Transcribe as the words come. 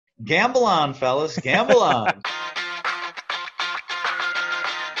Gamble on, fellas. Gamble on.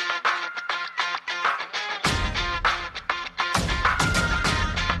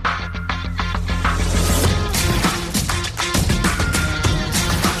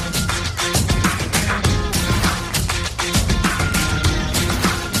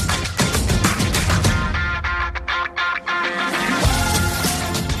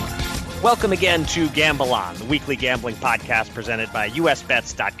 Welcome again to Gamble On, the weekly gambling podcast presented by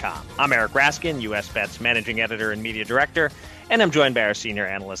USBets.com. I'm Eric Raskin, USBets managing editor and media director, and I'm joined by our senior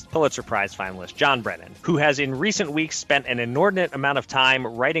analyst, Pulitzer Prize finalist John Brennan, who has in recent weeks spent an inordinate amount of time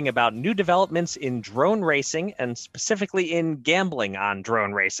writing about new developments in drone racing and specifically in gambling on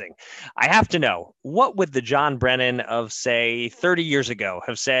drone racing. I have to know, what would the John Brennan of, say, 30 years ago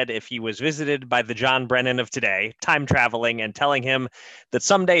have said if he was visited by the John Brennan of today, time traveling and telling him that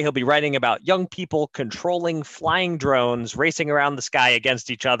someday he'll be writing about young people controlling flying drones, racing around the sky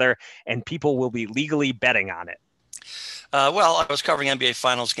against each other, and people will be legally betting on it? Well, I was covering NBA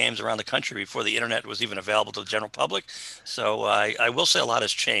Finals games around the country before the internet was even available to the general public. So I will say a lot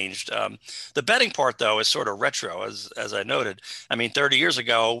has changed. The betting part, though, is sort of retro, as I noted. I mean, 30 years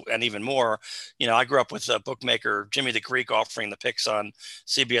ago and even more, I grew up with bookmaker Jimmy the Greek offering the picks on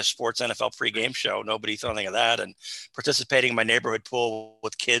CBS Sports NFL pregame show. Nobody thought anything of that. And participating in my neighborhood pool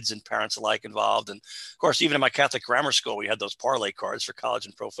with kids and parents alike involved. And of course, even in my Catholic grammar school, we had those parlay cards for college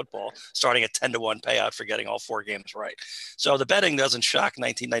and pro football, starting at 10-1 payout for getting all 4 games right. So the betting doesn't shock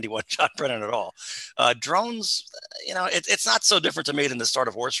 1991 John Brennan at all. Drones, it's not so different to me than the start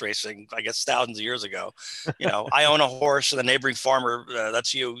of horse racing, I guess, thousands of years ago. I own a horse and the neighboring farmer,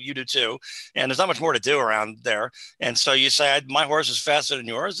 that's you do too. And there's not much more to do around there. And so you say, my horse is faster than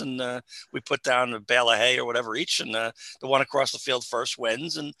yours. And we put down a bale of hay or whatever each. And the one across the field first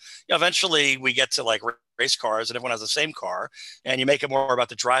wins. And eventually we get to like race cars and everyone has the same car, and you make it more about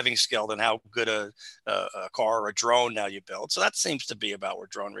the driving skill than how good a car or a drone now you build. So that seems to be about where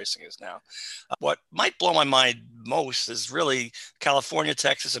drone racing is now. What might blow my mind most is really California,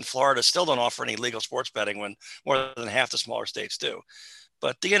 Texas, and Florida still don't offer any legal sports betting when more than half the smaller states do.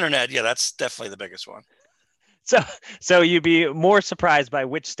 But the internet, yeah, that's definitely the biggest one. So you'd be more surprised by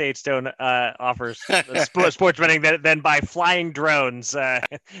which states don't offer sports betting than by flying drones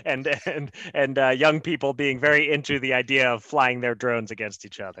and young people being very into the idea of flying their drones against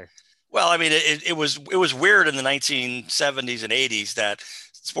each other. Well, I mean, it was weird in the 1970s and 80s that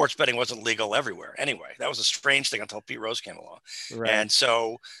sports betting wasn't legal everywhere. Anyway, that was a strange thing until Pete Rose came along. Right. And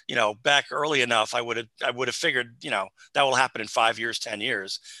so, back early enough, I would have figured, that will happen in 5 years, 10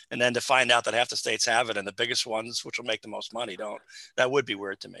 years. And then to find out that half the states have it and the biggest ones, which will make the most money, don't, that would be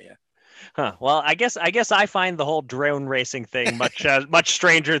weird to me. Yeah. Huh. Well, I guess I find the whole drone racing thing much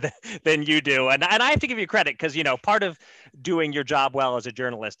stranger than you do, and I have to give you credit because part of doing your job well as a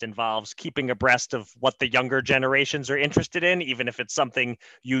journalist involves keeping abreast of what the younger generations are interested in, even if it's something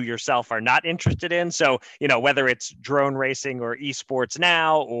you yourself are not interested in. So whether it's drone racing or esports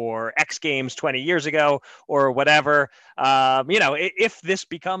now or X Games 20 years ago or whatever, if this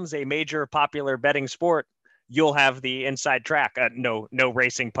becomes a major popular betting sport, you'll have the inside track. No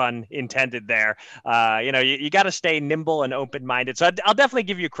racing pun intended there. You got to stay nimble and open-minded. So I'll definitely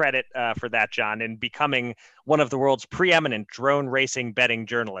give you credit for that, John, in becoming one of the world's preeminent drone racing betting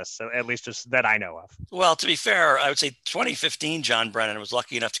journalists, at least that I know of. Well, to be fair, I would say 2015, John Brennan was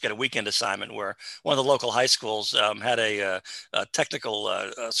lucky enough to get a weekend assignment where one of the local high schools had a technical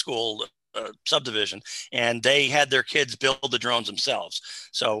school subdivision, and they had their kids build the drones themselves.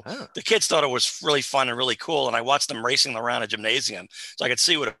 So the kids thought it was really fun and really cool. And I watched them racing around a gymnasium so I could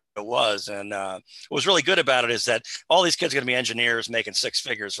see what it was. And what was really good about it is that all these kids are going to be engineers making 6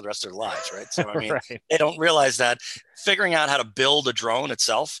 figures for the rest of their lives, right? So, I mean, right. They don't realize that figuring out how to build a drone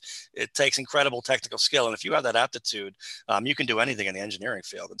itself, it takes incredible technical skill. And if you have that aptitude, you can do anything in the engineering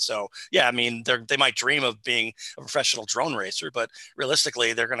field. And so, yeah, I mean, they might dream of being a professional drone racer, but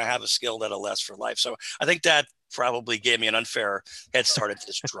realistically, they're going to have a skill that'll last for life. So I think that probably gave me an unfair head start into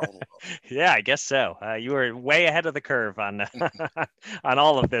this drone world. Yeah, I guess so. You were way ahead of the curve on on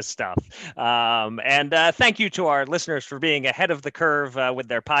all of this stuff. And thank you to our listeners for being ahead of the curve with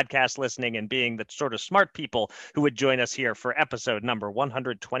their podcast listening and being the sort of smart people who would join us here for episode number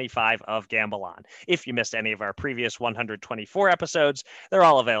 125 of Gamble On. If you missed any of our previous 124 episodes, they're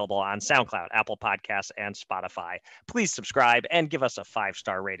all available on SoundCloud, Apple Podcasts, and Spotify. Please subscribe and give us a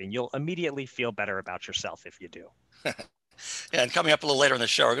 5-star rating. You'll immediately feel better about yourself if you do. And coming up a little later in the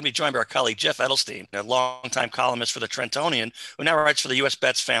show, we're going to be joined by our colleague Jeff Edelstein, a longtime columnist for the Trentonian, who now writes for the US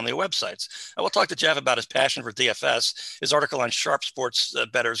Bets family of websites. We'll talk to Jeff about his passion for DFS, his article on sharp sports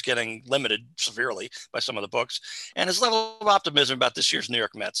bettors getting limited severely by some of the books, and his level of optimism about this year's New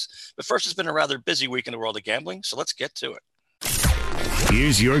York Mets. But first, it's been a rather busy week in the world of gambling, so let's get to it.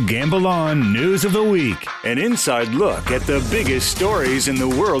 Here's your Gamble On News of the Week, an inside look at the biggest stories in the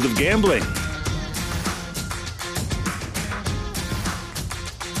world of gambling.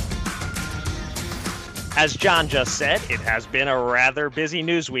 As John just said, it has been a rather busy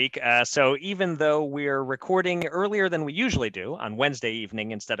news week. So even though we're recording earlier than we usually do on Wednesday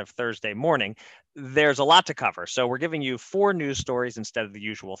evening instead of Thursday morning, there's a lot to cover. So we're giving you 4 news stories instead of the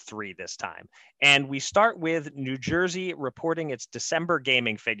usual 3 this time. And we start with New Jersey reporting its December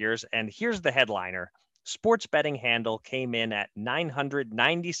gaming figures. And here's the headliner. Sports betting handle came in at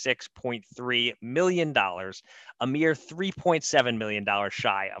 $996.3 million, a mere $3.7 million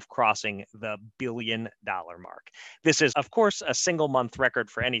shy of crossing the billion-dollar mark. This is, of course, a single-month record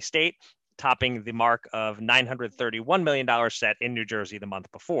for any state, topping the mark of $931 million set in New Jersey the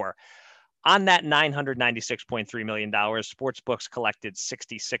month before. On that $996.3 million, sportsbooks collected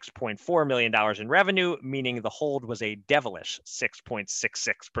 $66.4 million in revenue, meaning the hold was a devilish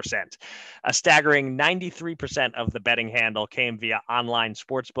 6.66%. A staggering 93% of the betting handle came via online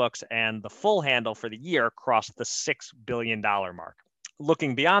sportsbooks, and the full handle for the year crossed the $6 billion mark.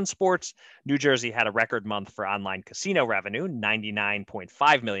 Looking beyond sports, New Jersey had a record month for online casino revenue,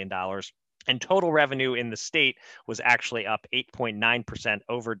 $99.5 million. And total revenue in the state was actually up 8.9%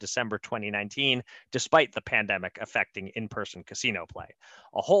 over December 2019, despite the pandemic affecting in-person casino play.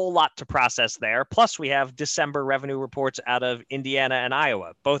 A whole lot to process there. Plus, we have December revenue reports out of Indiana and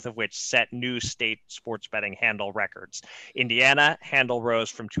Iowa, both of which set new state sports betting handle records. Indiana handle rose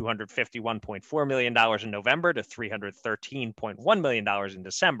from $251.4 million in November to $313.1 million in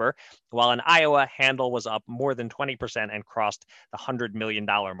December, while in Iowa, handle was up more than 20% and crossed the $100 million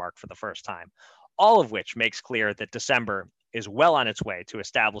mark for the first time. All of which makes clear that December is well on its way to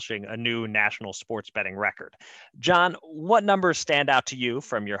establishing a new national sports betting record. John, what numbers stand out to you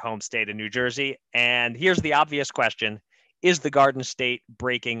from your home state of New Jersey? And here's the obvious question. Is the Garden State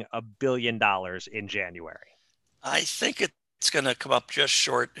breaking $1 billion in January? I think it's going to come up just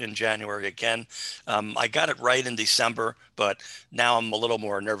short in January again. I got it right in December, but now I'm a little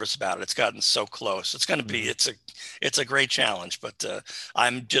more nervous about it. It's gotten so close. It's going to be, it's a great challenge, but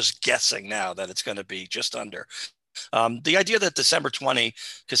I'm just guessing now that it's going to be just under. The idea that December 20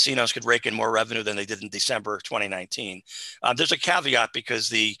 casinos could rake in more revenue than they did in December 2019. There's a caveat because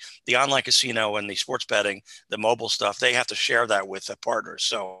the online casino and the sports betting, the mobile stuff, they have to share that with the partners.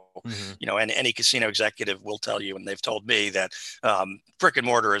 So, and any casino executive will tell you, and they've told me that brick and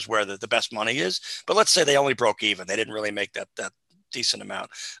mortar is where the best money is. But let's say they only broke even. They didn't really make that decent amount.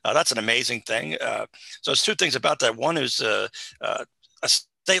 That's an amazing thing. So there's 2 things about that. One is a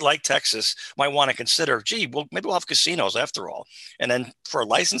state like Texas might want to consider, well, maybe we'll have casinos after all. And then for a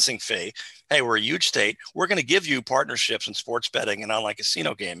licensing fee, hey, we're a huge state. We're going to give you partnerships in sports betting and online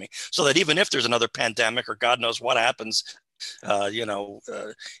casino gaming so that even if there's another pandemic or God knows what happens,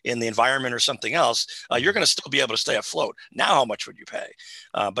 in the environment or something else, you're going to still be able to stay afloat. Now, how much would you pay?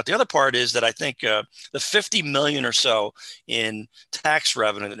 But the other part is that I think the $50 million or so in tax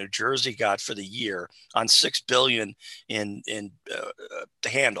revenue that New Jersey got for the year on $6 billion in to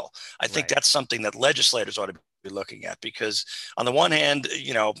handle, I think that's something that legislators ought to be looking at, because on the one hand,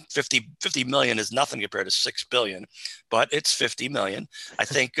 50 million is nothing compared to 6 billion, but it's 50 million. I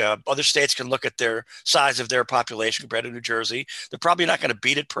think other states can look at their size of their population compared to New Jersey. They're probably not going to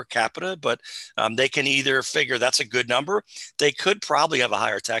beat it per capita, but they can either figure that's a good number. They could probably have a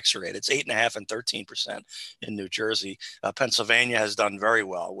higher tax rate. It's 8.5% and 13% in New Jersey. Pennsylvania has done very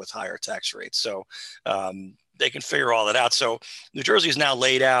well with higher tax rates. So they can figure all that out. So New Jersey is now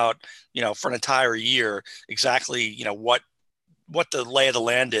laid out, for an entire year, exactly, what the lay of the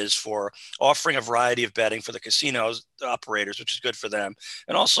land is for offering a variety of betting for the casinos operators, which is good for them.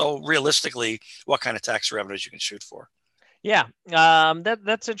 And also realistically, what kind of tax revenues you can shoot for. Yeah,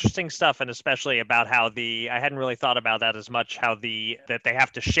 that's interesting stuff, and especially about how I hadn't really thought about that as much, that they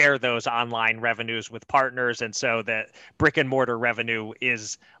have to share those online revenues with partners, and so that brick and mortar revenue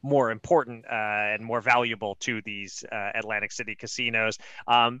is more important and more valuable to these Atlantic City casinos.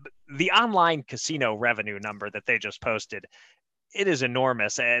 The online casino revenue number that they just posted, it is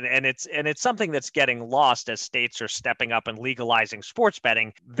enormous, and it's something that's getting lost as states are stepping up and legalizing sports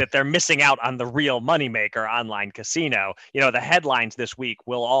betting, that they're missing out on the real moneymaker, online casino. The headlines this week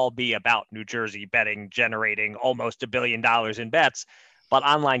will all be about New Jersey betting generating almost $1 billion in bets. but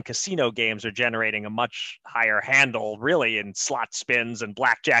online casino games are generating a much higher handle, really, in slot spins and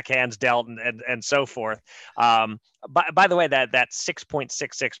blackjack hands dealt and so forth. By the way, that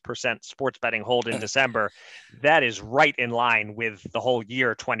 6.66% sports betting hold in December, that is right in line with the whole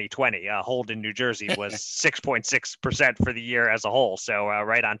year 2020. Hold in New Jersey was 6.6% for the year as a whole, so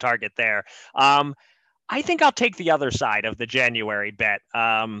right on target there. I think I'll take the other side of the January bet.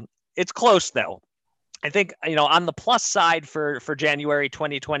 It's close, though. I think, on the plus side for January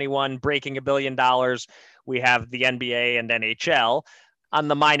 2021, breaking $1 billion, we have the NBA and NHL. On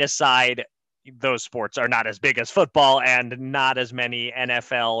the minus side, those sports are not as big as football, and not as many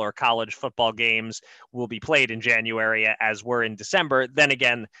NFL or college football games will be played in January as were in December. Then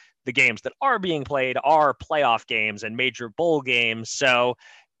again, the games that are being played are playoff games and major bowl games. So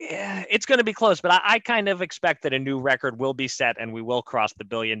yeah, it's going to be close, but I kind of expect that a new record will be set and we will cross the $1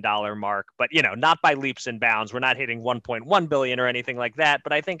 billion mark, but not by leaps and bounds. We're not hitting 1.1 billion or anything like that,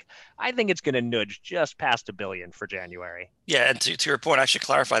 but I think it's going to nudge just past $1 billion for January. Yeah, and to your point, I should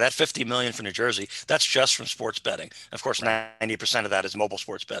clarify that 50 million for New Jersey, that's just from sports betting. Of course, right. 90% of that is mobile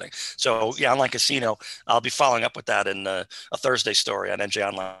sports betting. So yeah, online casino, I'll be following up with that in a Thursday story on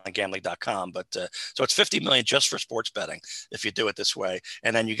njonlinegambling.com. But so it's 50 million just for sports betting if you do it this way,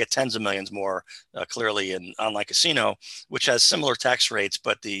 and then you get tens of millions more clearly in online casino, which has similar tax rates,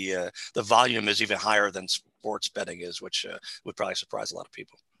 but the volume is even higher than sports betting is, which would probably surprise a lot of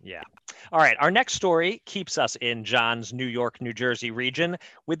people. Yeah. All right. Our next story keeps us in John's New York, New Jersey region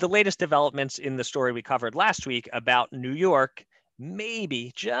with the latest developments in the story we covered last week about New York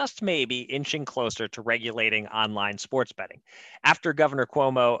maybe, just maybe, inching closer to regulating online sports betting. After Governor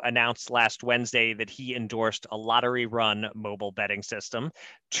Cuomo announced last Wednesday that he endorsed a lottery-run mobile betting system,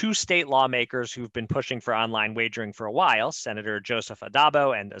 two state lawmakers who've been pushing for online wagering for a while, Senator Joseph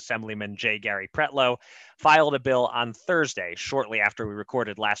Addabbo and Assemblyman J. Gary Pretlow, filed a bill on Thursday, shortly after we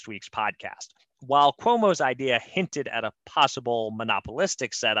recorded last week's podcast. While Cuomo's idea hinted at a possible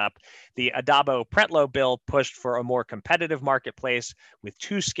monopolistic setup, the Addabbo-Pretlow bill pushed for a more competitive marketplace with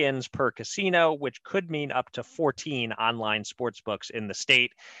 2 skins per casino, which could mean up to 14 online sportsbooks in the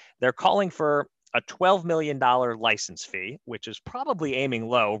state. They're calling for a $12 million license fee, which is probably aiming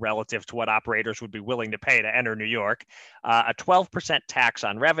low relative to what operators would be willing to pay to enter New York, a 12% tax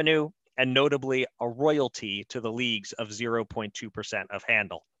on revenue, and notably a royalty to the leagues of 0.2% of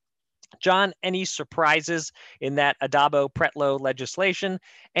handle. John, any surprises in that Addabbo-Pretlow legislation,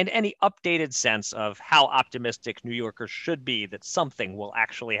 and any updated sense of how optimistic New Yorkers should be that something will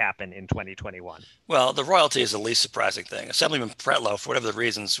actually happen in 2021? Well, the royalty is the least surprising thing. Assemblyman Pretlow, for whatever the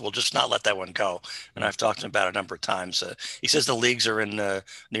reasons, will just not let that one go. And I've talked to him about it a number of times. He says the leagues are in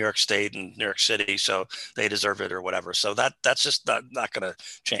New York State and New York City, so they deserve it or whatever. So that's just not going to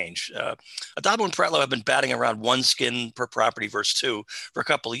change. Addabbo and Pretlow have been batting around 1 skin per property versus 2 for a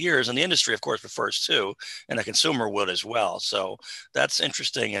couple of years, and the industry, of course, prefers 2, and the consumer would as well. So that's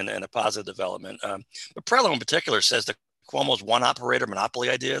interesting and a positive development. But Pretlow in particular says that Cuomo's one operator monopoly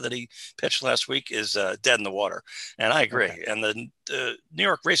idea that he pitched last week is dead in the water. And I agree. Okay. And the New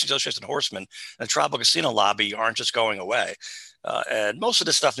York Racing Association Horsemen and the Tribal Casino lobby aren't just going away. And most of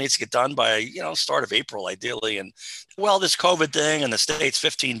this stuff needs to get done by, start of April, ideally. And well, this COVID thing and the state's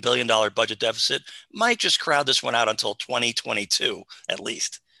 $15 billion budget deficit might just crowd this one out until 2022, at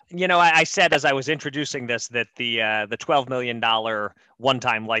least. I said as I was introducing this that the $12 million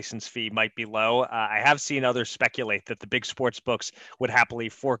one-time license fee might be low. I have seen others speculate that the big sports books would happily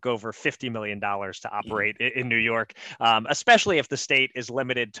fork over $50 million to operate in New York, especially if the state is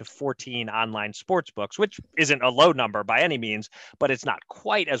limited to 14 online sports books, which isn't a low number by any means, but it's not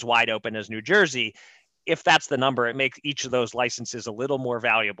quite as wide open as New Jersey. If that's the number, it makes each of those licenses a little more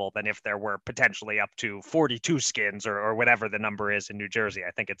valuable than if there were potentially up to 42 skins or whatever the number is in New Jersey.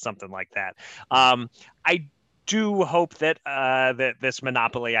 I think it's something like that. I do hope that that this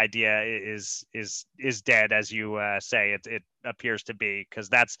monopoly idea is dead, as you say. It appears to be, because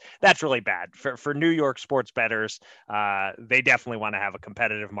that's really bad for New York sports bettors. They definitely want to have a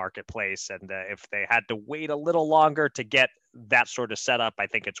competitive marketplace, and if they had to wait a little longer to get that sort of setup, I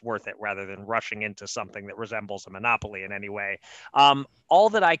think it's worth it rather than rushing into something that resembles a monopoly in any way. All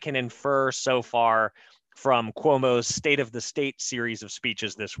that I can infer so far from Cuomo's State of the State series of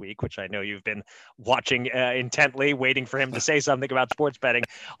speeches this week, which I know you've been watching intently, waiting for him to say something about sports betting.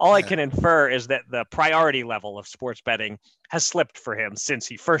 All I can infer is that the priority level of sports betting has slipped for him since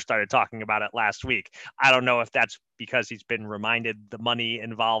he first started talking about it last week. I don't know if that's because he's been reminded the money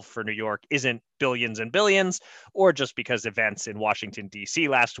involved for New York isn't billions and billions, or just because events in Washington, D.C.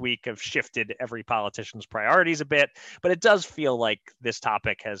 last week have shifted every politician's priorities a bit. But it does feel like this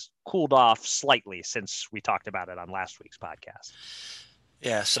topic has cooled off slightly since we talked about it on last week's podcast.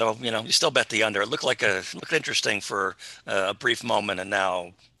 Yeah, so you still bet the under. It looked interesting for a brief moment, and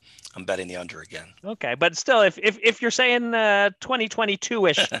now I'm betting the under again. Okay, but still, if you're saying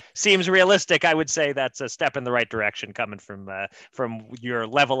 2022-ish seems realistic, I would say that's a step in the right direction coming from your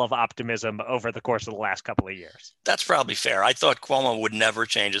level of optimism over the course of the last couple of years. That's probably fair. I thought Cuomo would never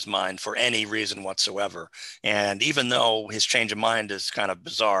change his mind for any reason whatsoever. And even though his change of mind is kind of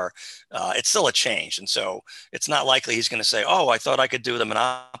bizarre, it's still a change. And so it's not likely he's going to say, oh, I thought I could do the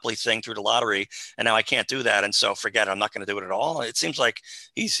monopoly thing through the lottery, and now I can't do that. And so forget it. I'm not going to do it at all. It seems like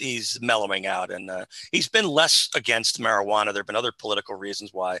he's mellowing out. And he's been less against marijuana. There have been other political reasons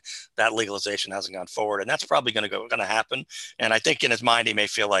why that legalization hasn't gone forward. And that's probably going to happen. And I think in his mind, he may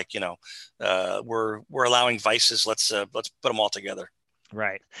feel like, we're allowing vices. Let's put them all together.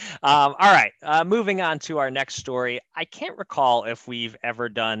 Right. All right. Moving on to our next story. I can't recall if we've ever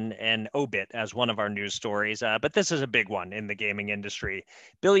done an obit as one of our news stories, but this is a big one in the gaming industry.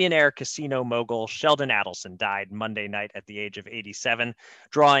 Billionaire casino mogul Sheldon Adelson died Monday night at the age of 87,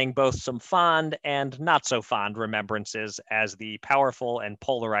 drawing both some fond and not so fond remembrances as the powerful and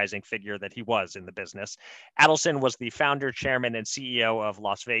polarizing figure that he was in the business. Adelson was the founder, chairman, and CEO of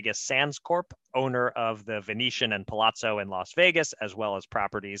Las Vegas Sands Corp., owner of the Venetian and Palazzo in Las Vegas, as well as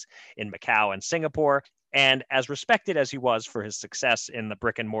properties in Macau and Singapore. And as respected as he was for his success in the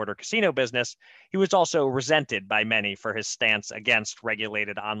brick and mortar casino business, he was also resented by many for his stance against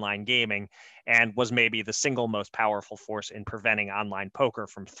regulated online gaming, and was maybe the single most powerful force in preventing online poker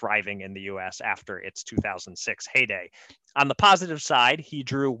from thriving in the US after its 2006 heyday. On the positive side, he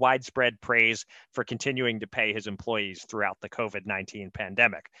drew widespread praise for continuing to pay his employees throughout the COVID-19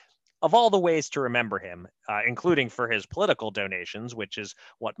 pandemic. Of all the ways to remember him, including for his political donations, which is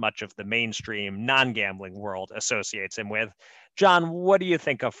what much of the mainstream non-gambling world associates him with, John, what do you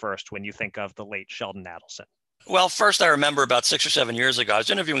think of first when you think of the late Sheldon Adelson? Well, first, I remember about 6 or 7 years ago, I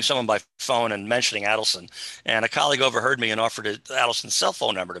was interviewing someone by phone and mentioning Adelson, and a colleague overheard me and offered Adelson's cell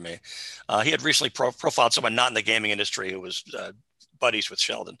phone number to me. He had recently profiled someone not in the gaming industry who was buddies with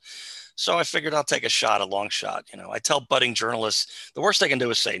Sheldon. So I figured I'll take a long shot. I tell budding journalists, the worst they can do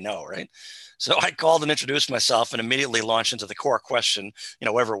is say no, right? So I called and introduced myself and immediately launched into the core question,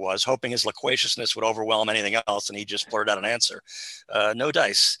 whatever it was, hoping his loquaciousness would overwhelm anything else. And he just blurted out an answer. No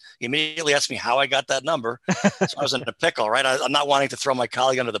dice. He immediately asked me how I got that number. So I was in a pickle, right? I'm not wanting to throw my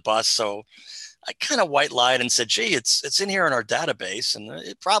colleague under the bus. So I kind of white lied and said, gee, it's in here in our database. And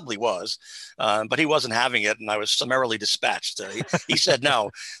it probably was, but he wasn't having it. And I was summarily dispatched. He said no.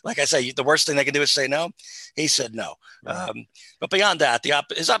 Like I say, the worst thing they can do is say no. He said no. Right. But beyond that,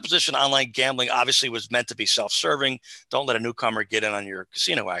 his opposition to online gambling obviously was meant to be self-serving. Don't let a newcomer get in on your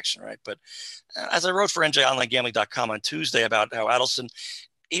casino action, right? But as I wrote for NJOnlineGambling.com on Tuesday about how Adelson,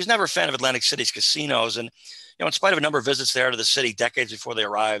 he's never a fan of Atlantic City's casinos. And in spite of a number of visits there to the city decades before they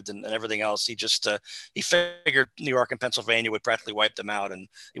arrived and everything else, he just he figured New York and Pennsylvania would practically wipe them out, and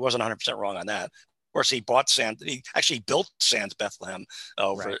he wasn't 100% wrong on that. Of course, he actually built Sands Bethlehem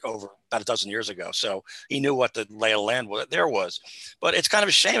over about a dozen years ago. So he knew what the lay of the land was. But it's kind of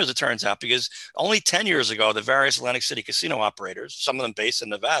a shame, as it turns out, because only 10 years ago, the various Atlantic City casino operators, some of them based in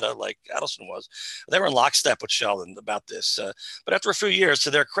Nevada, like Adelson was, they were in lockstep with Sheldon about this. But after a few years,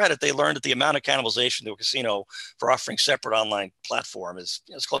 to their credit, they learned that the amount of cannibalization to a casino for offering separate online platform is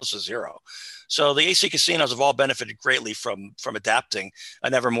as close to zero. So the AC casinos have all benefited greatly from adapting,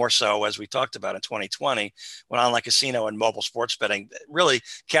 and never more so, as we talked about in 2020, when online casino and mobile sports betting really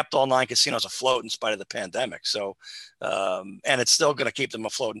kept online casinos afloat in spite of the pandemic. So, and it's still going to keep them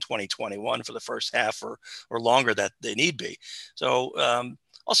afloat in 2021 for the first half or longer that they need be. So,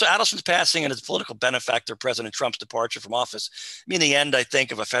 also, Adelson's passing and his political benefactor, President Trump's departure from office, mean the end, I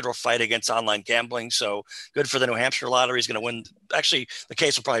think, of a federal fight against online gambling. So good for the New Hampshire lottery. He's going to win. Actually, the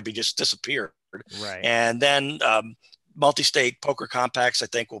case will probably be just disappeared. Right. And then multi-state poker compacts, I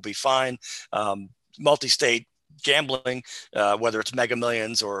think, will be fine. Multi-state gambling, whether it's Mega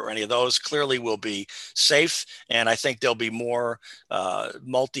Millions or any of those, clearly will be safe. And I think there'll be more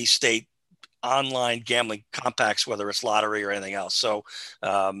multi-state online gambling compacts, whether it's lottery or anything else. So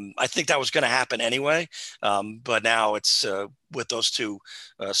I think that was going to happen anyway. But now it's with those two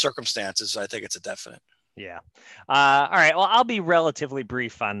circumstances, I think it's a definite. Yeah. All right. Well, I'll be relatively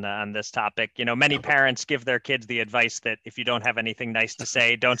brief on this topic. Many parents give their kids the advice that if you don't have anything nice to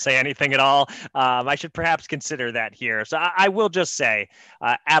say, don't say anything at all. I should perhaps consider that here. So I will just say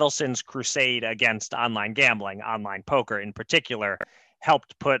Adelson's crusade against online gambling, online poker in particular,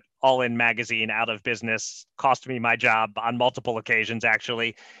 helped put All In magazine out of business, cost me my job on multiple occasions,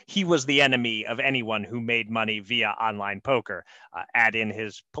 actually. He was the enemy of anyone who made money via online poker. Add in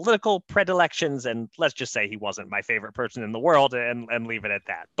his political predilections, and let's just say he wasn't my favorite person in the world, and leave it at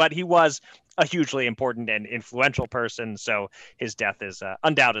that. But he was a hugely important and influential person, so his death is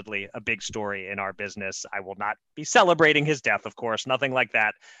undoubtedly a big story in our business. I will not be celebrating his death, of course, nothing like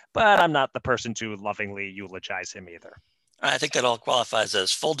that, but I'm not the person to lovingly eulogize him either. I think that all qualifies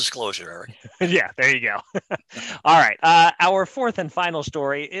as full disclosure, Eric. Yeah, there you go. All right. Our fourth and final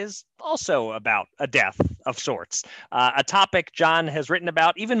story is also about a death of sorts, a topic John has written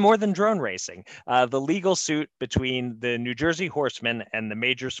about even more than drone racing. The legal suit between the New Jersey Horsemen and the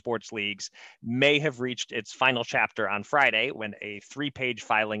major sports leagues may have reached its final chapter on Friday when a 3-page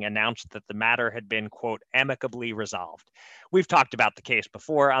filing announced that the matter had been, quote, amicably resolved. We've talked about the case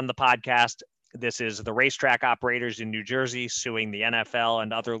before on the podcast. This is the racetrack operators in New Jersey suing the NFL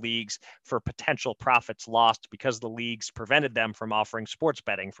and other leagues for potential profits lost because the leagues prevented them from offering sports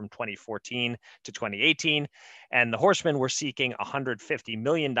betting from 2014 to 2018. And the Horsemen were seeking $150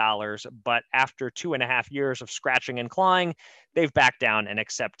 million, but after 2.5 years of scratching and clawing, they've backed down and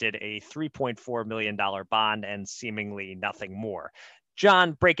accepted a $3.4 million bond and seemingly nothing more.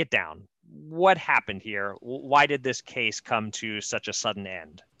 John, break it down. What happened here? Why did this case come to such a sudden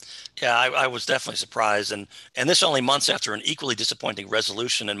end? Yeah, I was definitely surprised, and this only months after an equally disappointing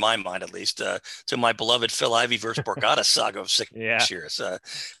resolution, in my mind at least, to my beloved Phil Ivey versus Borgata saga of 6 years.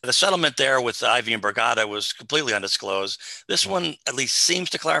 The settlement there with Ivey and Borgata was completely undisclosed. This one at least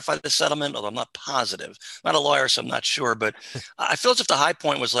seems to clarify the settlement, although I'm not positive. I'm not a lawyer, so I'm not sure, but I feel as if the high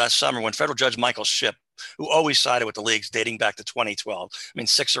point was last summer when federal judge Michael Shipp, who always sided with the leagues dating back to 2012,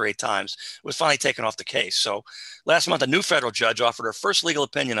 6 or 8 times, was finally taken off the case. So last month, a new federal judge offered her first legal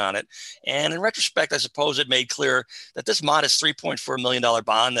opinion on it. And in retrospect, I suppose it made clear that this modest $3.4 million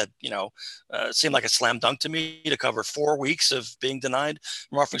bond that, seemed like a slam dunk to me to cover 4 weeks of being denied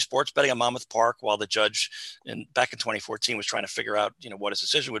from offering sports betting on Monmouth Park while the judge back in 2014 was trying to figure out, what his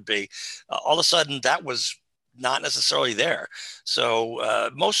decision would be. All of a sudden, that was not necessarily there.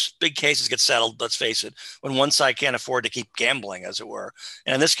 So most big cases get settled, let's face it, when one side can't afford to keep gambling, as it were.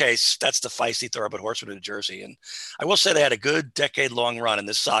 And in this case, that's the feisty Thoroughbred Horsemen in New Jersey. And I will say they had a good decade-long run in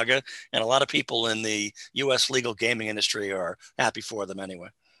this saga, and a lot of people in the U.S. legal gaming industry are happy for them anyway.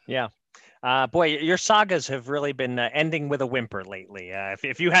 Yeah. Boy, your sagas have really been ending with a whimper lately.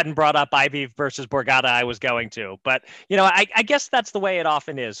 If you hadn't brought up Ivey versus Borgata, I was going to. But, I guess that's the way it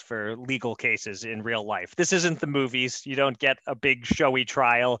often is for legal cases in real life. This isn't the movies. You don't get a big showy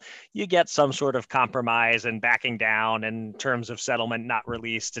trial. You get some sort of compromise and backing down and terms of settlement not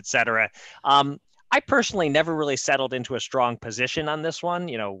released, etc. I personally never really settled into a strong position on this one,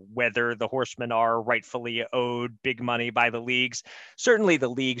 whether the Horsemen are rightfully owed big money by the leagues. Certainly the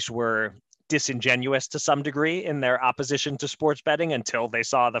leagues were disingenuous to some degree in their opposition to sports betting until they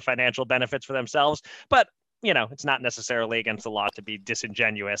saw the financial benefits for themselves. But it's not necessarily against the law to be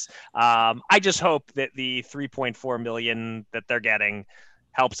disingenuous. I just hope that the $3.4 million that they're getting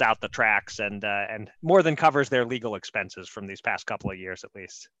helps out the tracks and more than covers their legal expenses from these past couple of years, at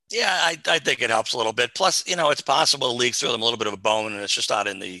least. Yeah, I think it helps a little bit. Plus, it's possible the league threw them a little bit of a bone, and it's just not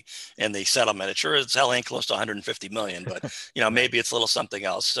in the settlement. It sure as hell ain't close to 150 million, but maybe it's a little something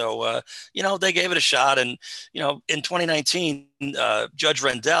else. So they gave it a shot, and in 2019, Judge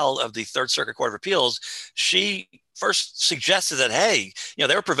Rendell of the Third Circuit Court of Appeals, she first suggested that, hey,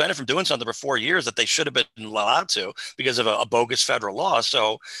 they were prevented from doing something for 4 years that they should have been allowed to because of a bogus federal law.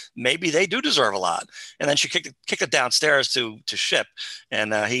 So maybe they do deserve a lot. And then she kicked it downstairs to Shipp,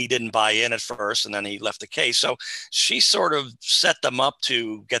 and he didn't buy in at first, and then he left the case. So she sort of set them up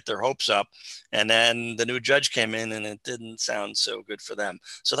to get their hopes up. And then the new judge came in, and it didn't sound so good for them.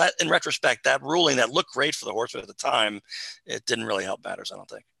 So that, in retrospect, that ruling that looked great for the Horsemen at the time, it didn't really help matters, I don't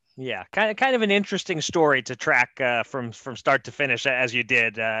think. Yeah, kind of an interesting story to track from start to finish, as you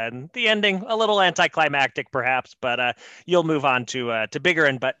did. The ending a little anticlimactic, perhaps, but you'll move on to bigger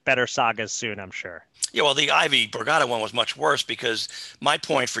and better sagas soon, I'm sure. Yeah, well, the Ivey Borgata one was much worse because my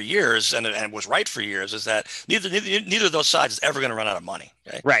point for years, and it was right for years, is that neither of those sides is ever going to run out of money.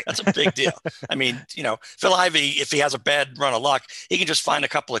 Okay? Right. That's a big deal. I mean, Phil Ivey, if he has a bad run of luck, he can just find a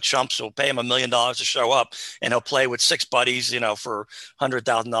couple of chumps who'll pay him $1 million to show up, and he'll play with 6 buddies, for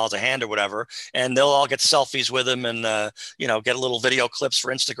 $100,000 a hand or whatever, and they'll all get selfies with him and get a little video clips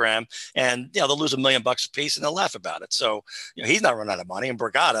for Instagram, and they'll lose $1 million a piece, and they'll laugh about it. So he's not running out of money, and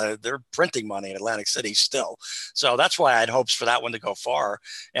Borgata, they're printing money in Atlantic City still. So that's why I had hopes for that one to go far.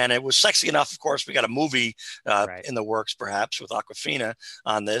 And it was sexy enough. Of course, we got a movie in the works, perhaps, with Aquafina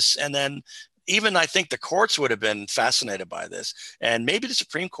on this. And then even I think the courts would have been fascinated by this, and maybe the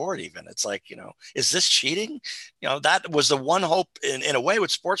Supreme Court even. It's like, is this cheating? That was the one hope in a way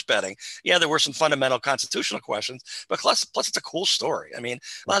with sports betting. Yeah, there were some fundamental constitutional questions, but plus it's a cool story. I mean,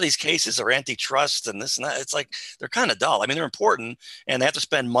 a lot of these cases are antitrust and this and that. It's like they're kind of dull. I mean, they're important, and they have to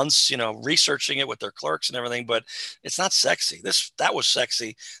spend months, researching it with their clerks and everything, but it's not sexy. That was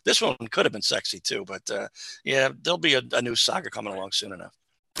sexy. This one could have been sexy too, but yeah, there'll be a new saga coming along soon enough.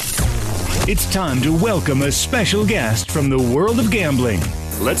 It's time to welcome a special guest from the world of gambling.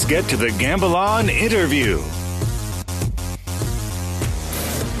 Let's get to the Gamble On interview.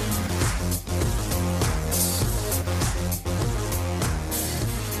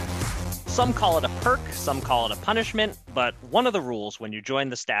 Some call it a perk, some call it a punishment, but one of the rules when you join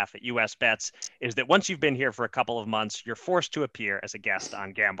the staff at US Bets is that once you've been here for a couple of months, you're forced to appear as a guest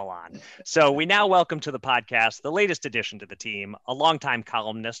on Gamble On. So we now welcome to the podcast the latest addition to the team, a longtime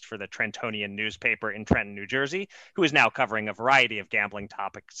columnist for the Trentonian newspaper in Trenton, New Jersey, who is now covering a variety of gambling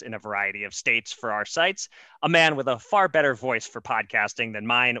topics in a variety of states for our sites, a man with a far better voice for podcasting than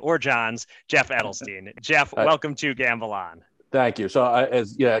mine or John's, Jeff Edelstein. Jeff, welcome to Gamble On. Thank you. So,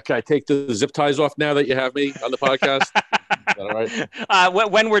 can I take the zip ties off now that you have me on the podcast? Is that all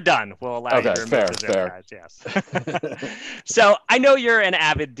right? When we're done, we'll allow you to remove the zip ties. Yes. So I know you're an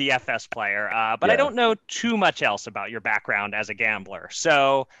avid DFS player, but I don't know too much else about your background as a gambler.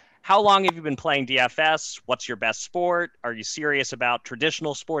 So how long have you been playing DFS? What's your best sport? Are you serious about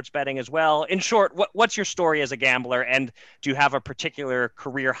traditional sports betting as well? In short, what's your story as a gambler, and do you have a particular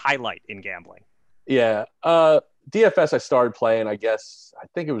career highlight in gambling? Yeah. DFS I started playing, I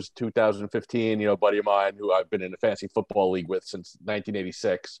think it was 2015, a buddy of mine who I've been in a fantasy football league with since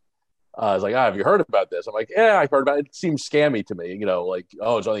 1986. I was like, have you heard about this? I'm like, yeah, I've heard about it. It seems scammy to me, it's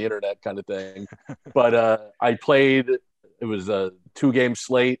on the internet kind of thing. But I played, it was a 2-game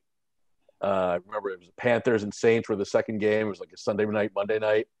slate. I remember it was Panthers and Saints were the second game. It was like a Sunday night, Monday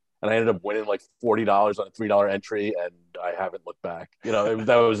night. And I ended up winning like $40 on a $3 entry, and I haven't looked back. That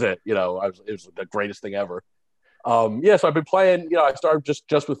was it. It was the greatest thing ever. So I've been playing, I started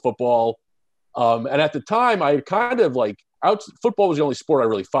just with football. And at the time I kind of football was the only sport I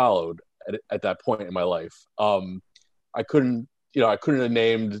really followed at that point in my life. I couldn't have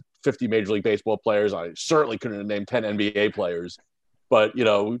named 50 Major League Baseball players. I certainly couldn't have named 10 NBA players, but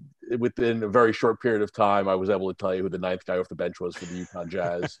within a very short period of time, I was able to tell you who the 9th guy off the bench was for the Utah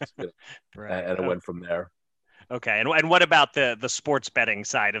Jazz. Right. And it went from there. Okay. And what about the sports betting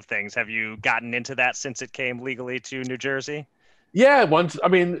side of things? Have you gotten into that since it came legally to New Jersey? Yeah.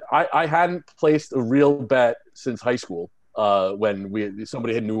 I hadn't placed a real bet since high school when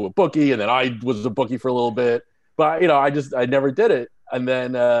somebody had knew a bookie, and then I was a bookie for a little bit. But, I never did it. And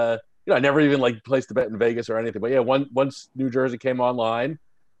then, I never even placed a bet in Vegas or anything. But, yeah, once New Jersey came online,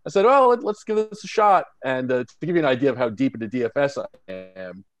 I said, well, let's give this a shot. And to give you an idea of how deep into DFS I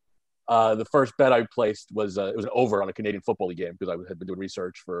am, the first bet I placed was it was an over on a Canadian Football League game, because I had been doing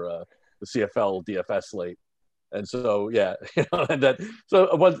research for the CFL DFS slate, and so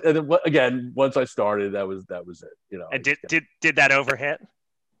once I started, that was it. And did that over hit?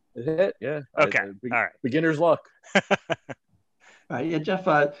 It hit, yeah. Okay, all right. Beginner's luck. Yeah, Jeff,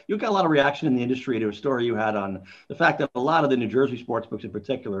 you got a lot of reaction in the industry to a story you had on the fact that a lot of the New Jersey sports books in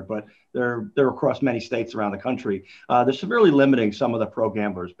particular, but they're across many states around the country, they're severely limiting some of the pro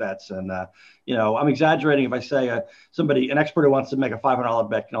gamblers' bets. And, I'm exaggerating if I say an expert who wants to make a $500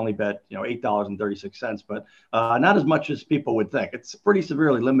 bet can only bet, $8.36, but not as much as people would think. It's pretty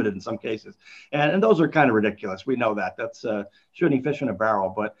severely limited in some cases. And those are kind of ridiculous. We know that. That's shooting fish in a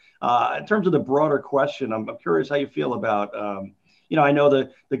barrel. But in terms of the broader question, I'm curious how you feel about I know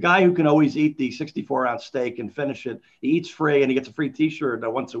the guy who can always eat the 64-ounce steak and finish it, he eats free and he gets a free T-shirt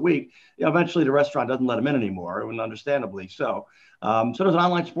once a week. Eventually the restaurant doesn't let him in anymore, and understandably so. So does an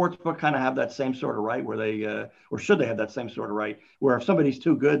online sports book kind of have that same sort of right, where they, or should they have that same sort of right, where if somebody's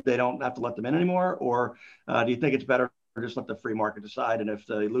too good, they don't have to let them in anymore? Or do you think it's better to just let the free market decide, and if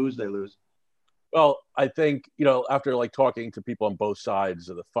they lose, they lose? Well, I think, after talking to people on both sides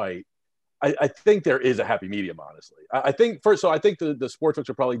of the fight, I think there is a happy medium, honestly. I think the sportsbooks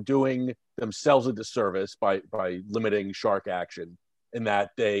are probably doing themselves a disservice by limiting shark action, in that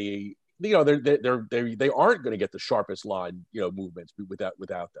they aren't going to get the sharpest line movements without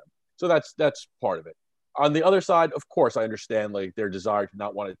them. So that's part of it. On the other side, of course, I understand their desire to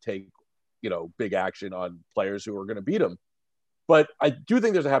not want to take big action on players who are going to beat them, but I do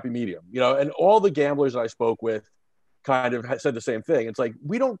think there's a happy medium. And all the gamblers that I spoke with kind of said the same thing. It's like,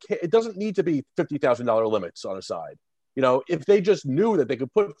 we don't care. It doesn't need to be $50,000 limits on a side. If they just knew that they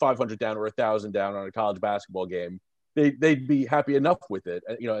could put 500 down or 1,000 down on a college basketball game, they'd be happy enough with it,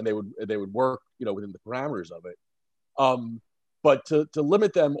 and they would work, within the parameters of it. But to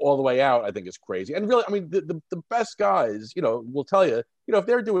limit them all the way out, I think is crazy. And really, I mean, the best guys, will tell you, if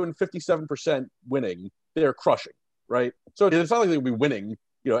they're doing 57% winning, they're crushing, right? So it's not like they'll be winning,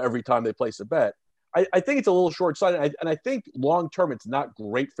 every time they place a bet. I think it's a little short-sighted, and I think long-term it's not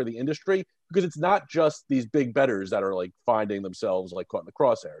great for the industry because it's not just these big bettors that are like finding themselves like caught in the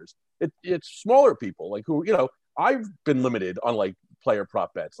crosshairs. It's smaller people like who, I've been limited on like player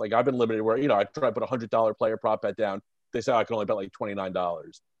prop bets. Like I've been limited where, I try to put $100 player prop bet down. They say I can only bet like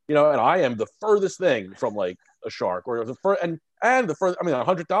 $29, and I am the furthest thing from like a shark or the first, and the first, I mean,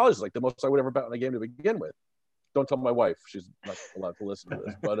 $100 is like the most I would ever bet on a game to begin with. Don't tell my wife. She's not allowed to listen to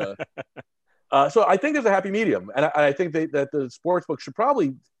this, but, so I think there's a happy medium, and I think that the sportsbook should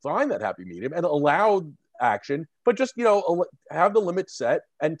probably find that happy medium and allow action, but just have the limit set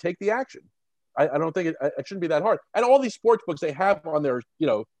and take the action. I don't think it shouldn't be that hard. And all these sports books they have on their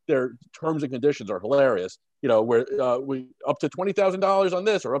their terms and conditions are hilarious. Where we up to $20,000 on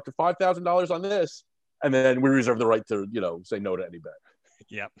this or up to $5,000 on this, and then we reserve the right to say no to any bet.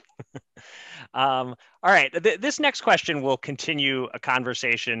 Yep. All right. This next question will continue a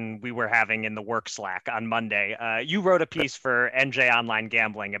conversation we were having in the work Slack on Monday. You wrote a piece for NJ Online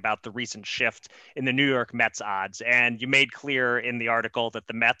Gambling about the recent shift in the New York Mets odds, and you made clear in the article that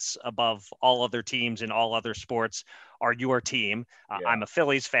the Mets, above all other teams in all other sports, are your team. Yeah. I'm a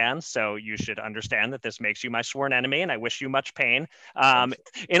Phillies fan, so you should understand that this makes you my sworn enemy, and I wish you much pain.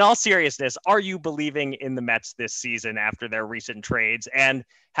 In all seriousness, are you believing in the Mets this season after their recent trades, and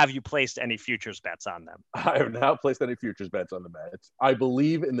have you placed any futures bets on them? I have not placed any futures bets on the Mets. I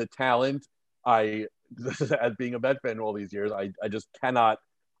believe in the talent. As being a Met fan all these years, I just cannot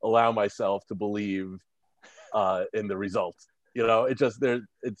allow myself to believe in the results. It's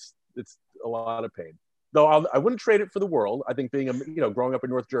a lot of pain. Though I wouldn't trade it for the world. I think being growing up in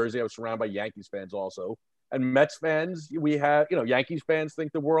North Jersey, I was surrounded by Yankees fans also, and Mets fans. We have Yankees fans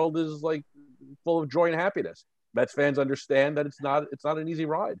think the world is like full of joy and happiness. Mets fans understand that it's not an easy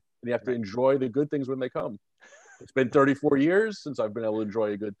ride, and you have to enjoy the good things when they come. It's been 34 years since I've been able to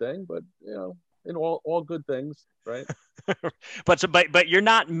enjoy a good thing, but in all good things, right? but you're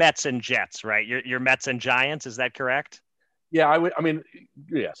not Mets and Jets, right? You're Mets and Giants. Is that correct? Yeah, I mean,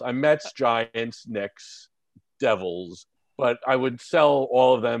 yes, I'm Mets, Giants, Knicks, Devils, but I would sell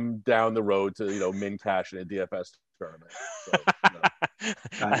all of them down the road to min cash in a DFS tournament.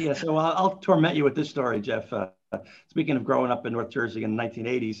 So, so I'll torment you with this story, Jeff. Speaking of growing up in North Jersey in the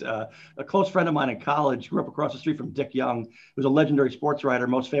 1980s, a close friend of mine in college grew up across the street from Dick Young, who was a legendary sports writer,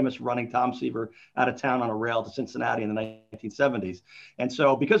 most famous for running Tom Seaver out of town on a rail to Cincinnati in the 1970s. And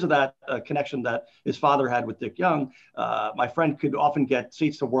so because of that connection that his father had with Dick Young, my friend could often get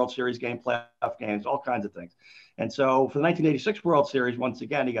seats to World Series game, playoff games, all kinds of things. And so for the 1986 World Series, once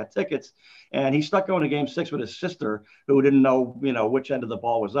again, he got tickets, and he stuck going to Game 6 with his sister, who didn't know, which end of the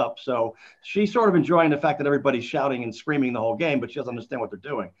ball was up. So she's sort of enjoying the fact that everybody's shouting and screaming the whole game, but she doesn't understand what they're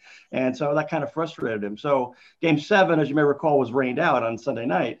doing. And so that kind of frustrated him. So Game 7, as you may recall, was rained out on Sunday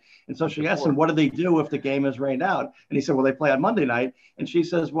night. And so she asked him, what do they do if the game is rained out? And he said, well, they play on Monday night. And she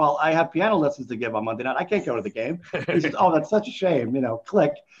says, well, I have piano lessons to give on Monday night. I can't go to the game. He says, oh, that's such a shame,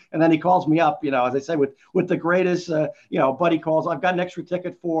 click. And then he calls me up, as I say, with the greatest, buddy calls, I've got an extra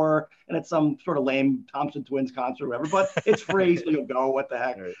ticket for, and it's some sort of lame Thompson Twins concert or whatever, but it's free, so you'll go. What the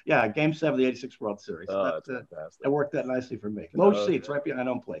heck? Right. Yeah, Game 7 of the 86 World Series. That worked out nicely for me. Low seats right behind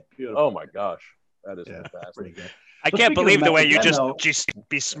home plate. Beautiful. Oh, my gosh. That is fantastic. Pretty good. I can't believe the way you just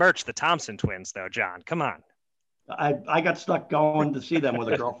besmirched the Thompson Twins, though, John. Come on. I got stuck going to see them with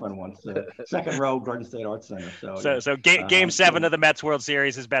a girlfriend once. Second row, Garden State Arts Center. So Game 7 of the Mets World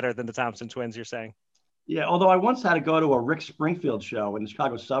Series is better than the Thompson Twins, you're saying? Yeah, although I once had to go to a Rick Springfield show in the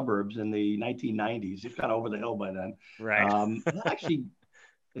Chicago suburbs in the 1990s. It's kind of over the hill by then. Right. Actually,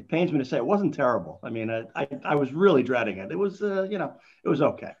 it pains me to say it wasn't terrible. I mean, I was really dreading it. It was, it was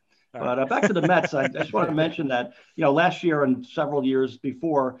okay. But back to the Mets, I just want to mention that, last year and several years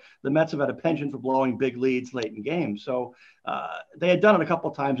before, the Mets have had a penchant for blowing big leads late in games. So they had done it a couple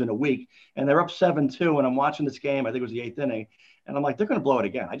of times in a week, and they're up 7-2, and I'm watching this game. I think it was the 8th inning, and I'm like, they're going to blow it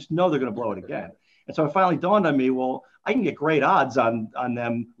again. I just know they're going to blow it again. And so it finally dawned on me, well, I can get great odds on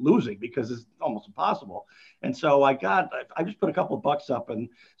them losing because it's almost impossible. And so I just put a couple of bucks up. And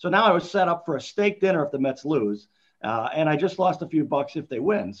so now I was set up for a steak dinner if the Mets lose. And I just lost a few bucks if they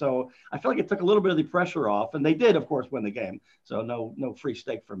win. So I feel like it took a little bit of the pressure off, and they did, of course, win the game. So no free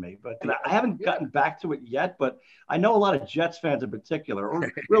steak for me. But I haven't gotten back to it yet. But I know a lot of Jets fans in particular,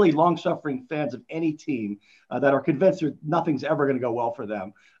 or really long-suffering fans of any team that are convinced nothing's ever going to go well for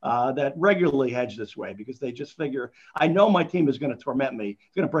them, that regularly hedge this way because they just figure, I know my team is going to torment me.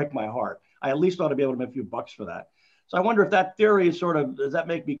 It's going to break my heart. I at least ought to be able to make a few bucks for that. So I wonder if that theory is does that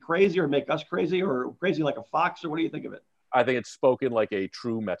make me crazy or make us crazy or crazy like a fox, or what do you think of it? I think it's spoken like a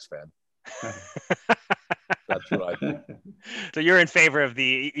true Mets fan. That's what I think. So you're in favor of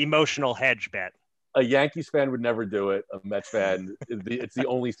the emotional hedge bet. A Yankees fan would never do it. A Mets fan, it's the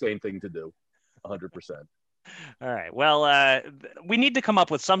only sane thing to do, 100%. All right. Well, we need to come up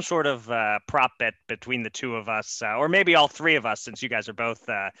with some sort of prop bet between the two of us, or maybe all three of us, since you guys are both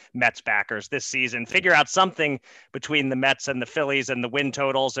Mets backers this season. Figure out something between the Mets and the Phillies and the win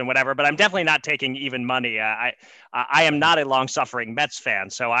totals and whatever. But I'm definitely not taking even money. I am not a long-suffering Mets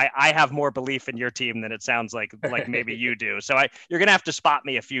fan, so I have more belief in your team than it sounds like maybe you do. So you're gonna have to spot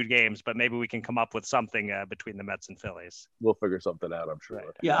me a few games, but maybe we can come up with something between the Mets and Phillies. We'll figure something out, I'm sure. Right.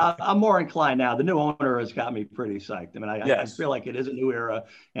 Yeah, I'm more inclined now. The new owner has got me pretty psyched. I mean, I feel like it is a new era,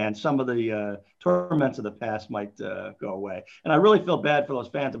 and some of the torments of the past might go away. And I really feel bad for those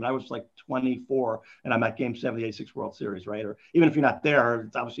fans. I mean, I was like 24, and I'm at Game 7 of the 86 World Series, right? Or even if you're not there,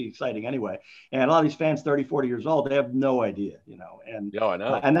 it's obviously exciting anyway. And a lot of these fans, 30, 40 years old, they have no idea, And I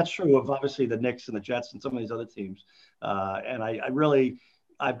know. And that's true of obviously the Knicks and the Jets and some of these other teams. And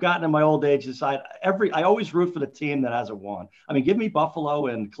I've gotten in my old age to decide I always root for the team that hasn't won. I mean, give me Buffalo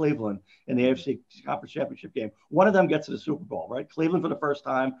and Cleveland in the AFC Conference Championship game. One of them gets to the Super Bowl, right? Cleveland for the first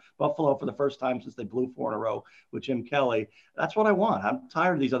time, Buffalo for the first time since they blew 4 in a row with Jim Kelly. That's what I want. I'm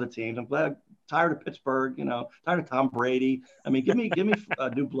tired of these other teams. I'm tired of Pittsburgh, tired of Tom Brady. I mean, give me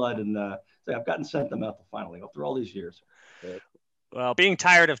new blood and say I've gotten sentimental finally after all these years. Yeah. Well, being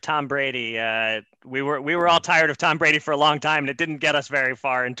tired of Tom Brady, we were all tired of Tom Brady for a long time, and it didn't get us very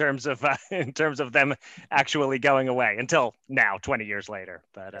far in terms of them actually going away until now, 20 years later.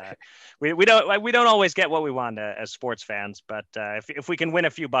 But we don't always get what we want as sports fans. But if we can win a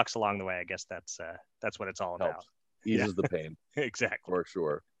few bucks along the way, I guess that's what it's all about. Helps. Eases the pain. Exactly. For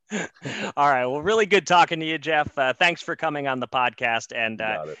sure. All right. Well, really good talking to you, Jeff. Thanks for coming on the podcast. And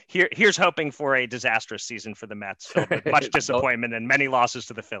here's hoping for a disastrous season for the Mets, filled with much disappointment and many losses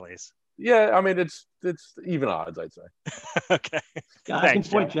to the Phillies. Yeah, I mean it's even odds, I'd say. Okay. Yeah, I can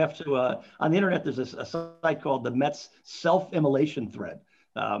point Jeff to on the internet. There's a site called the Mets self-immolation thread.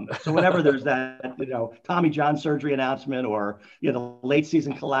 So whenever there's that, Tommy John surgery announcement or, the late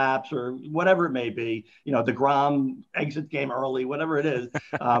season collapse or whatever it may be, DeGrom exit game early, whatever it is,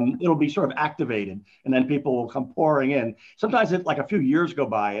 it'll be sort of activated and then people will come pouring in. Sometimes like a few years go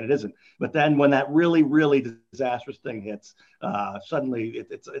by and it isn't. But then when that really, really disastrous thing hits, suddenly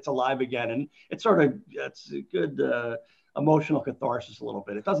it's alive again. And it's a good emotional catharsis a little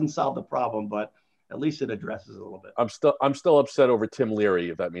bit. It doesn't solve the problem, but at least it addresses it a little bit. I'm still upset over Tim Leary,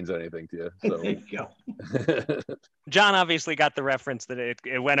 if that means anything to you. So. There you go. John obviously got the reference that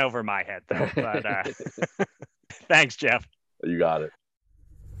it went over my head, though. But thanks, Jeff. You got it.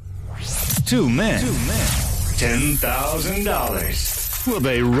 Two men. $10,000. Will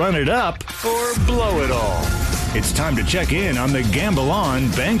they run it up or blow it all? It's time to check in on the Gamble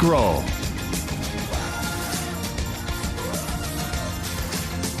On bankroll.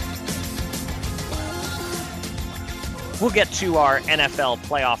 We'll get to our NFL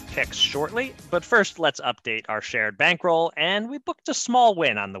playoff picks shortly, but first let's update our shared bankroll, and we booked a small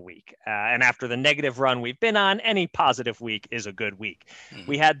win on the week. And after the negative run we've been on, any positive week is a good week.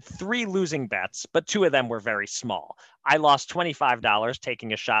 We had 3 losing bets, but 2 of them were very small. I lost $25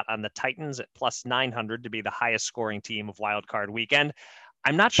 taking a shot on the Titans at plus 900 to be the highest scoring team of wildcard weekend.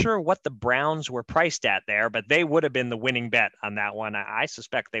 I'm not sure what the Browns were priced at there, but they would have been the winning bet on that one. I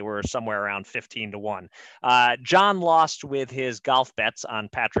suspect they were somewhere around 15-1. John lost with his golf bets on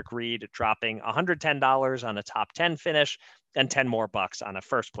Patrick Reed, dropping $110 on a top 10 finish and 10 more bucks on a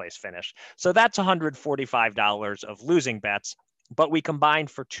first place finish. So that's $145 of losing bets, but we combined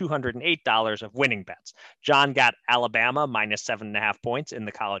for $208 of winning bets. John got Alabama minus 7.5 points in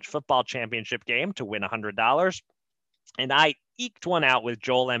the college football championship game to win $100. And I eked one out with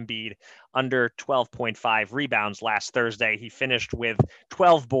Joel Embiid under 12.5 rebounds last Thursday. He finished with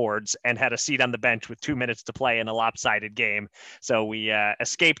 12 boards and had a seat on the bench with 2 minutes to play in a lopsided game. So we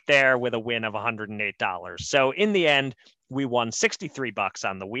escaped there with a win of $108. So in the end, we won $63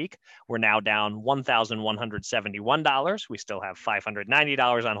 on the week. We're now down $1,171. We still have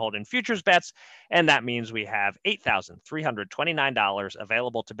 $590 on hold in futures bets. And that means we have $8,329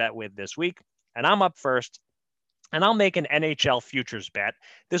 available to bet with this week. And I'm up first. And I'll make an NHL futures bet.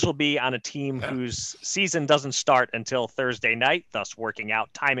 This will be on a team whose season doesn't start until Thursday night, thus working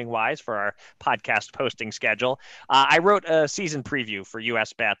out timing-wise for our podcast posting schedule. I wrote a season preview for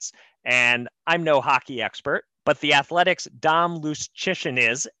US Bets, and I'm no hockey expert, but the Athletics' Dom Luszczyszyn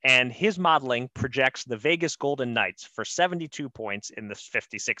is, and his modeling projects the Vegas Golden Knights for 72 points in this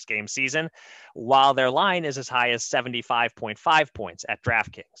 56-game season, while their line is as high as 75.5 points at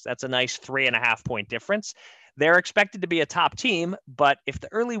DraftKings. That's a nice 3.5-point difference. They're expected to be a top team, but if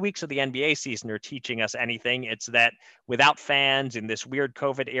the early weeks of the NBA season are teaching us anything, it's that without fans in this weird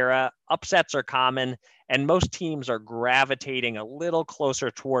COVID era, upsets are common, and most teams are gravitating a little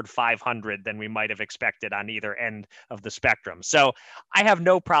closer toward 500 than we might have expected on either end of the spectrum. So I have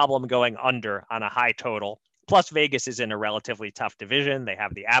no problem going under on a high total. Plus, Vegas is in a relatively tough division. They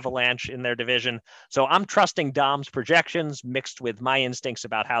have the Avalanche in their division. So I'm trusting Dom's projections mixed with my instincts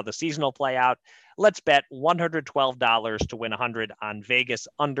about how the season will play out. Let's bet $112 to win 100 on Vegas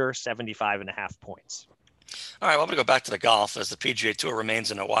under 75.5 points. All right, well, I'm going to go back to the golf as the PGA Tour remains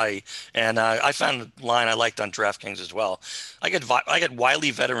in Hawaii. And I found a line I liked on DraftKings as well. I get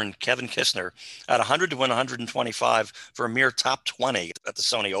Wiley veteran Kevin Kisner at 100 to win 125 for a mere top 20 at the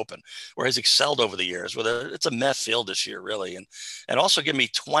Sony Open, where he's excelled over the years. It's a meth field this year, really. And also give me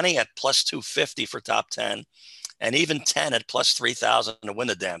 20 at plus 250 for top 10 and even 10 at plus 3,000 to win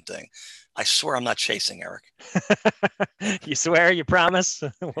the damn thing. I swear I'm not chasing, Eric. You swear? You promise?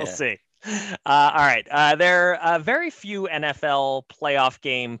 We'll see. All right. There are very few NFL playoff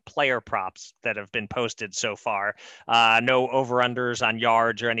game player props that have been posted so far. No over-unders on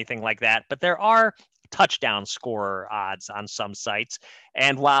yards or anything like that. But there are touchdown scorer odds on some sites.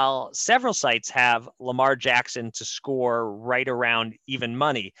 And while several sites have Lamar Jackson to score right around even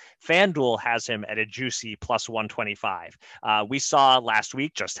money, FanDuel has him at a juicy plus 125. We saw last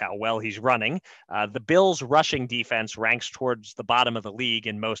week just how well he's running. The Bills' rushing defense ranks towards the bottom of the league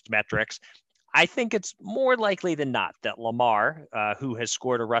in most metrics. I think it's more likely than not that Lamar, who has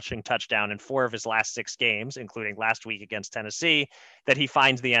scored a rushing touchdown in 4 of his last 6 games, including last week against Tennessee, that he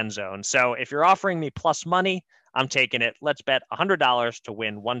finds the end zone. So if you're offering me plus money, I'm taking it. Let's bet $100 to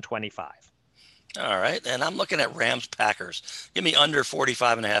win 125. All right. And I'm looking at Rams Packers. Give me under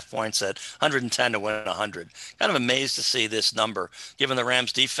 45.5 points at 110 to win 100. Kind of amazed to see this number, given the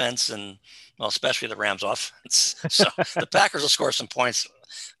Rams defense and, well, especially the Rams offense. So the Packers will score some points.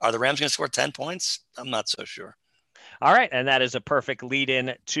 Are the Rams going to score 10 points? I'm not so sure. All right. And that is a perfect lead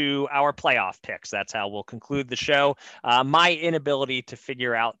in to our playoff picks. That's how we'll conclude the show. My inability to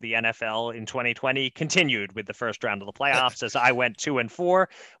figure out the NFL in 2020 continued with the first round of the playoffs as I went 2-4,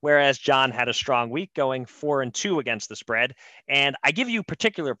 whereas John had a strong week going 4-2 against the spread. And I give you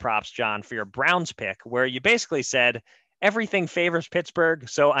particular props, John, for your Browns pick, where you basically said, everything favors Pittsburgh,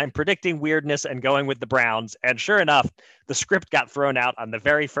 so I'm predicting weirdness and going with the Browns. And sure enough, the script got thrown out on the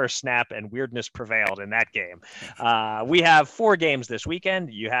very first snap, and weirdness prevailed in that game. We have 4 games this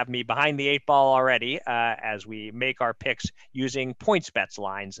weekend. You have me behind the 8 ball already as we make our picks using points bets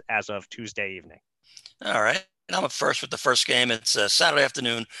lines as of Tuesday evening. All right. And I'm up first with the first game. It's Saturday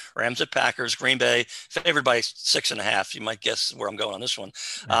afternoon, Rams at Packers, Green Bay, favored by 6.5. You might guess where I'm going on this one.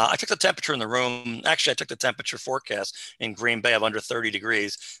 I took the temperature in the room. Actually, I took the temperature forecast in Green Bay of under 30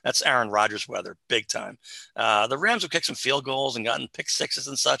 degrees. That's Aaron Rodgers weather, big time. The Rams have kicked some field goals and gotten pick sixes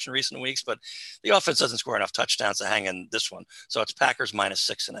and such in recent weeks, but the offense doesn't score enough touchdowns to hang in this one. So it's Packers minus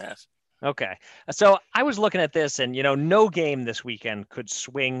 6.5. Okay. So I was looking at this and, no game this weekend could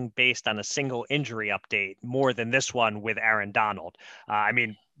swing based on a single injury update more than this one with Aaron Donald.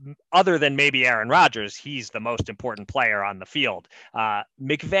 Other than maybe Aaron Rodgers, he's the most important player on the field.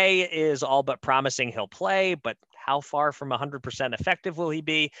 McVay is all but promising he'll play, but how far from 100% effective will he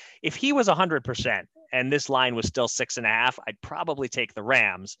be? If he was 100% and this line was still 6.5, I'd probably take the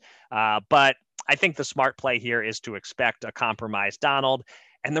Rams. But I think the smart play here is to expect a compromised Donald.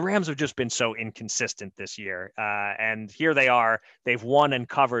 And the Rams have just been so inconsistent this year. And here they are. They've won and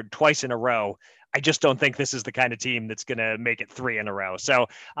covered twice in a row. I just don't think this is the kind of team that's going to make it 3 in a row. So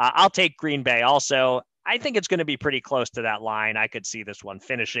I'll take Green Bay also. I think it's going to be pretty close to that line. I could see this one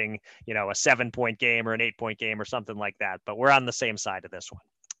finishing, a 7-point game or an 8-point game or something like that. But we're on the same side of this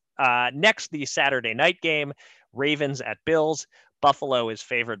one. Next, the Saturday night game, Ravens at Bills. Buffalo is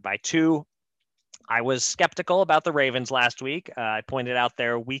favored by 2. I was skeptical about the Ravens last week. I pointed out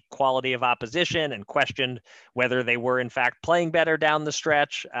their weak quality of opposition and questioned whether they were in fact playing better down the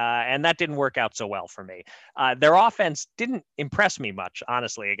stretch. And that didn't work out so well for me. Their offense didn't impress me much,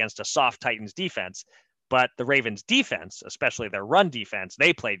 honestly, against a soft Titans defense. But the Ravens defense, especially their run defense,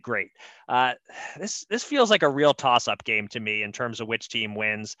 they played great. This feels like a real toss-up game to me in terms of which team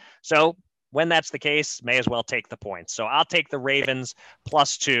wins. So when that's the case, may as well take the points. So I'll take the Ravens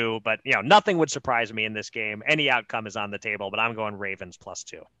 +2, but nothing would surprise me in this game. Any outcome is on the table, but I'm going Ravens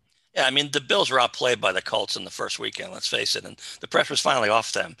 +2. Yeah, I mean, the Bills were outplayed by the Colts in the first weekend, let's face it, and the pressure was finally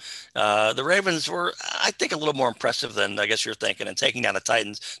off them. The Ravens were, I think, a little more impressive than I guess you're thinking, and taking down the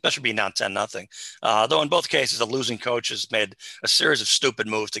Titans, especially being down 10-0. Though in both cases, the losing coach has made a series of stupid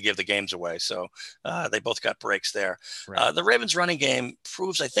moves to give the games away, so they both got breaks there. Right. The Ravens' running game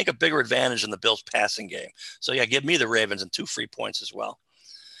proves, I think, a bigger advantage than the Bills' passing game. So, yeah, give me the Ravens and 2 free points as well.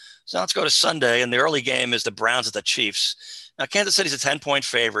 So now let's go to Sunday, and the early game is the Browns at the Chiefs. Now, Kansas City's a 10-point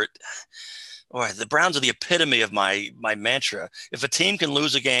favorite. Boy, the Browns are the epitome of my mantra. If a team can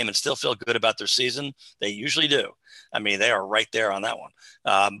lose a game and still feel good about their season, they usually do. I mean, they are right there on that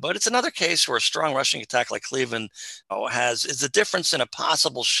one. But it's another case where a strong rushing attack like Cleveland is the difference in a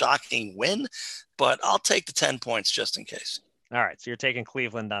possible shocking win. But I'll take the 10 points just in case. All right, so you're taking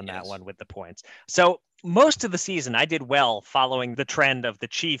Cleveland on that one with the points. So most of the season, I did well following the trend of the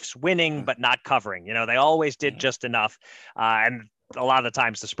Chiefs winning but not covering. They always did just enough. And a lot of the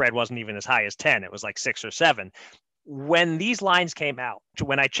times the spread wasn't even as high as 10. It was like 6 or 7. When these lines came out,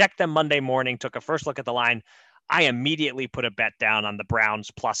 when I checked them Monday morning, took a first look at the line, I immediately put a bet down on the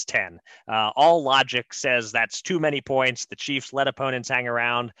Browns +10. All logic says that's too many points. The Chiefs let opponents hang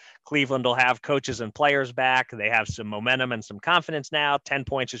around. Cleveland will have coaches and players back. They have some momentum and some confidence now. 10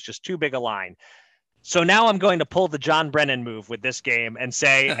 points is just too big a line. So now I'm going to pull the John Brennan move with this game and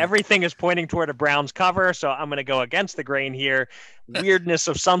say everything is pointing toward a Browns cover. So I'm going to go against the grain here. Weirdness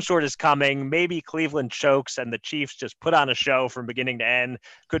of some sort is coming. Maybe Cleveland chokes and the Chiefs just put on a show from beginning to end.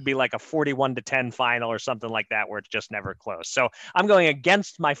 Could be like a 41-10 final or something like that where it's just never close. So I'm going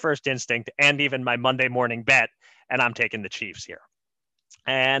against my first instinct and even my Monday morning bet, and I'm taking the Chiefs here.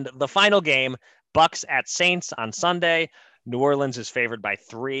 And the final game, Bucks at Saints on Sunday. New Orleans is favored by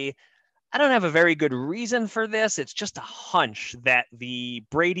 3. I don't have a very good reason for this. It's just a hunch that the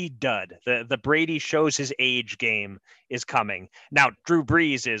Brady dud, the Brady shows his age game is coming. Now, Drew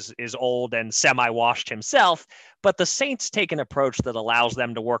Brees is old and semi-washed himself, but the Saints take an approach that allows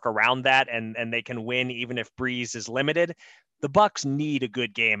them to work around that, and they can win even if Brees is limited. The Bucs need a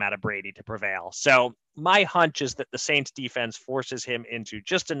good game out of Brady to prevail. So my hunch is that the Saints defense forces him into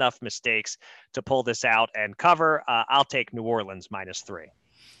just enough mistakes to pull this out and cover. I'll take New Orleans -3.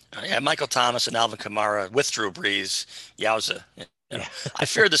 Yeah, Michael Thomas and Alvin Kamara with Drew Brees. Yowza. I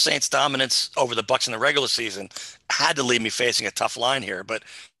feared the Saints' dominance over the Bucs in the regular season had to leave me facing a tough line here, but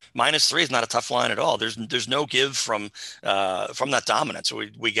 -3 is not a tough line at all. There's no give from that dominance.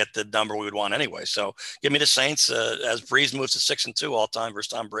 We get the number we would want anyway. So give me the Saints as Brees moves to 6-2 all time versus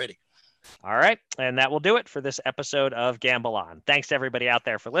Tom Brady. All right. And that will do it for this episode of Gamble On. Thanks to everybody out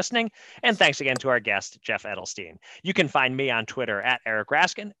there for listening. And thanks again to our guest, Jeff Edelstein. You can find me on Twitter at Eric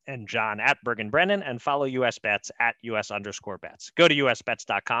Raskin and John at Bergen Brennan, and follow US Bets at US_bets. Go to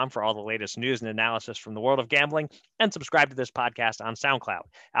usbets.com for all the latest news and analysis from the world of gambling, and subscribe to this podcast on SoundCloud,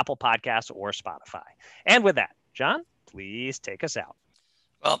 Apple Podcasts, or Spotify. And with that, John, please take us out.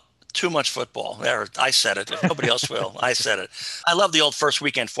 Well, too much football. There, I said it. If nobody else will, I said it. I love the old first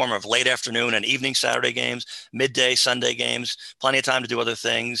weekend form of late afternoon and evening Saturday games, midday Sunday games, plenty of time to do other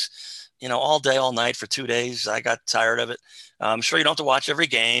things. All day, all night for 2 days. I got tired of it. I'm sure you don't have to watch every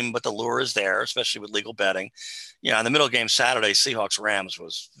game, but the lure is there, especially with legal betting. In the middle game Saturday, Seahawks-Rams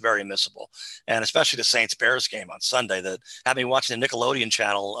was very missable. And especially the Saints-Bears game on Sunday that had me watching the Nickelodeon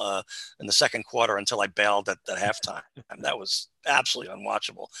channel in the second quarter until I bailed at halftime. And that was absolutely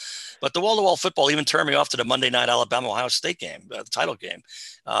unwatchable. But the wall-to-wall football even turned me off to the Monday night Alabama-Ohio State game, the title game.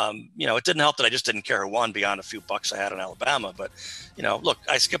 It didn't help that I just didn't care who won beyond a few bucks I had on Alabama. But, look,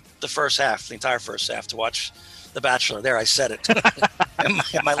 I skipped the entire first half to watch The Bachelor. There, I said it.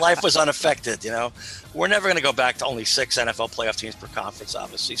 my life was unaffected. We're never going to go back to only 6 NFL playoff teams per conference,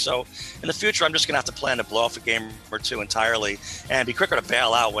 obviously. So in the future, I'm just going to have to plan to blow off a game or two entirely and be quicker to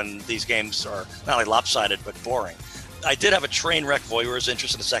bail out when these games are not only lopsided, but boring. I did have a train wreck voyeur's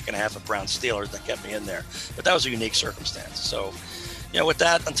interest in the second half of Browns Steelers that kept me in there, but that was a unique circumstance. So, with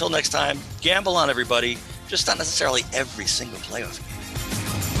that, until next time, gamble on, everybody, just not necessarily every single playoff game.